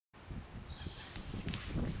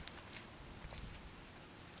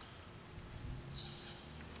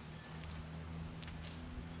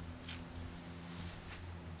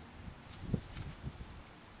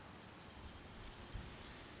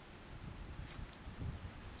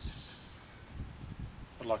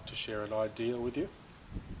like to share an idea with you.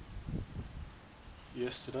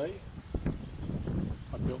 Yesterday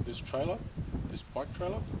I built this trailer, this bike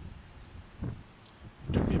trailer.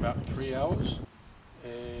 It took me about 3 hours,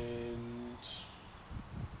 and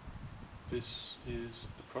this is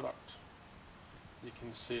the product. You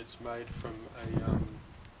can see it's made from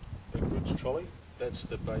a goods trolley. That's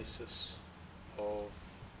the basis of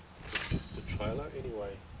the trailer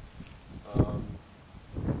anyway.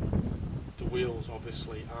 The wheels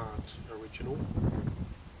obviously aren't original.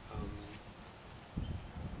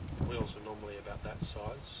 The wheels are normally about that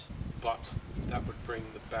size, but that would bring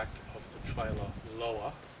the back of the trailer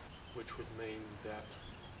lower, which would mean that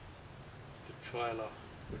the trailer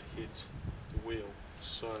would hit the wheel.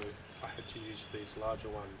 So I had to use these larger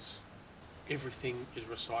ones. Everything is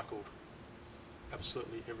recycled,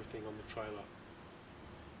 absolutely everything on the trailer.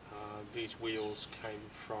 These wheels came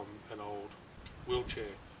from an old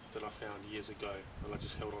wheelchair that I found years ago, and I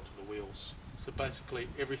just held onto the wheels. So basically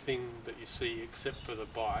everything that you see except for the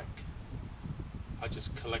bike, I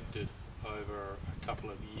just collected over a couple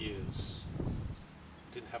of years.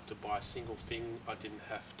 I didn't have to buy a single thing, I didn't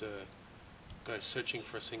have to go searching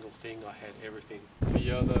for a single thing, I had everything.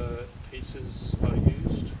 The other pieces I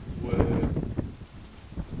used were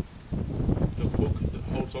the hook that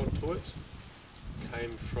holds onto it.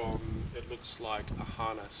 Came from, it looks like a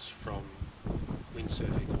harness from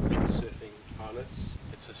windsurfing, a windsurfing harness.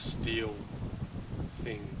 It's a steel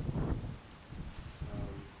thing.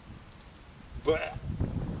 It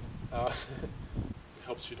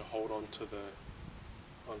helps you to hold onto the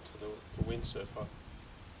windsurfer.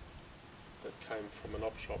 That came from an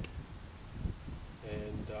op shop,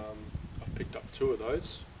 and I picked up 2 of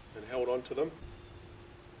those and held onto them.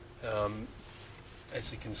 As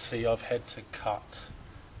you can see, I've had to cut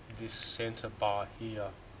this centre bar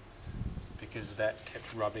here because that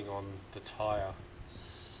kept rubbing on the tyre,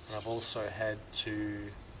 and I've also had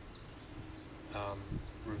to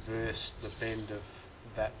reverse the bend of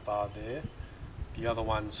that bar there. The other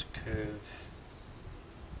one's curve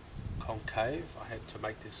concave. I had to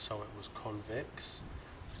make this so it was convex,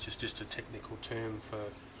 which is just a technical term for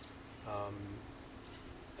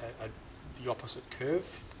the opposite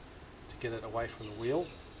curve to get it away from the wheel.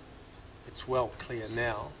 It's well clear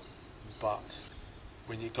now, but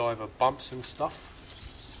when you go over bumps and stuff,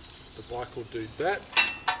 the bike will do that.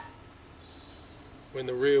 When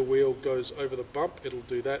the rear wheel goes over the bump, it'll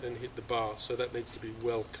do that and hit the bar, so that needs to be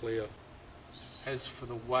well clear. As for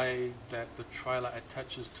the way that the trailer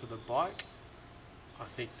attaches to the bike, I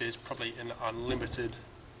think there's probably an unlimited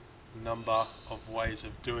number of ways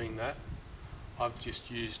of doing that. I've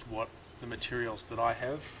just used the materials that I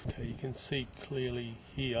have. Okay, you can see clearly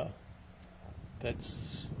here,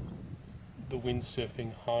 that's the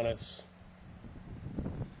windsurfing harness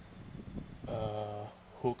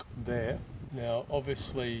hook there. Now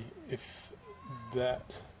obviously if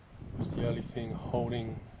that was the only thing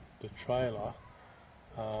holding the trailer,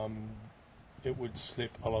 it would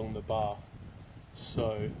slip along the bar,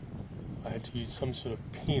 so I had to use some sort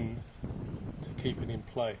of pin to keep it in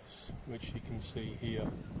place, which you can see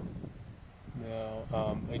here.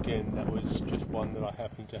 Now again, that was just one that I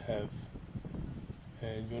happened to have,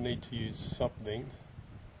 and you'll need to use something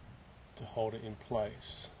to hold it in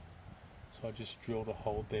place. So I just drilled a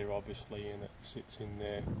hole there obviously, and it sits in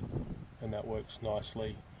there, and that works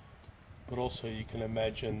nicely. But also you can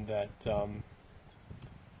imagine that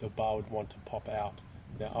the bar would want to pop out.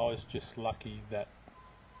 Now I was just lucky that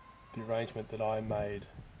the arrangement that I made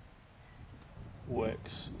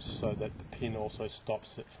works so that the pin also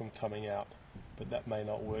stops it from coming out, but that may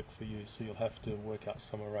not work for you, so you'll have to work out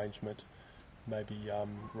some arrangement, maybe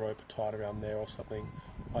rope tied around there or something.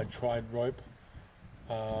 I tried rope,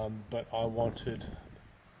 but I wanted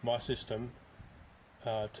my system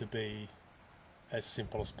to be as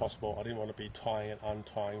simple as possible. I didn't want to be tying and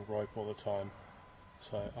untying rope all the time,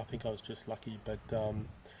 so I think I was just lucky. But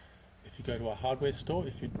if you go to a hardware store,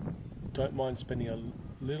 if you don't mind spending a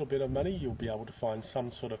little bit of money, you'll be able to find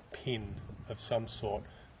some sort of pin of some sort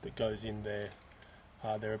that goes in there.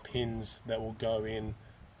 There are pins that will go in,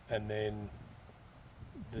 and then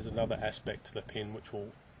there's another aspect to the pin which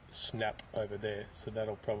will snap over there, so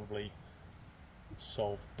that'll probably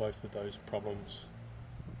solve both of those problems.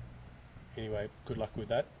 Anyway, good luck with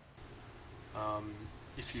that.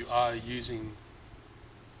 If you are using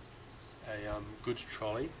a goods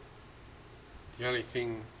trolley, the only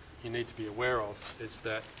thing you need to be aware of is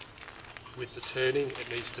that with the turning, it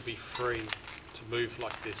needs to be free to move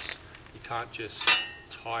like this. You can't just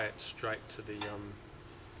tie it straight to the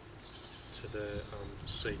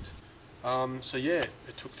seat. So yeah,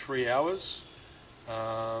 it took 3 hours.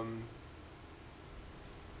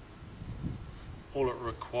 all it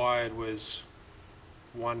required was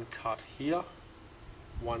one cut here,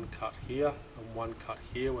 one cut here, and one cut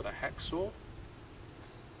here with a hacksaw,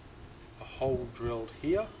 a hole drilled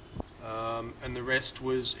here, and the rest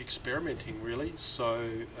was experimenting really. So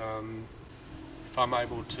if I'm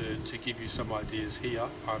able to give you some ideas here,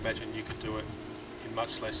 I imagine you could do it in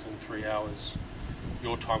much less than 3 hours.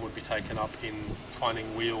 Your time would be taken up in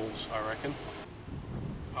finding wheels, I reckon.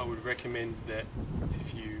 I would recommend that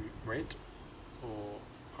if you rent or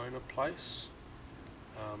own a place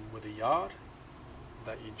with a yard,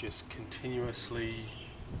 that you just continuously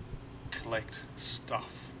collect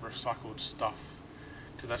stuff, recycled stuff,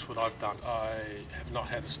 because that's what I've done. I have not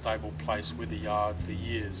had a stable place with a yard for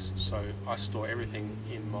years, so I store everything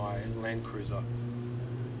in my Land Cruiser.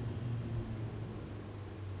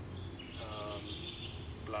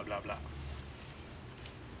 Blah blah blah.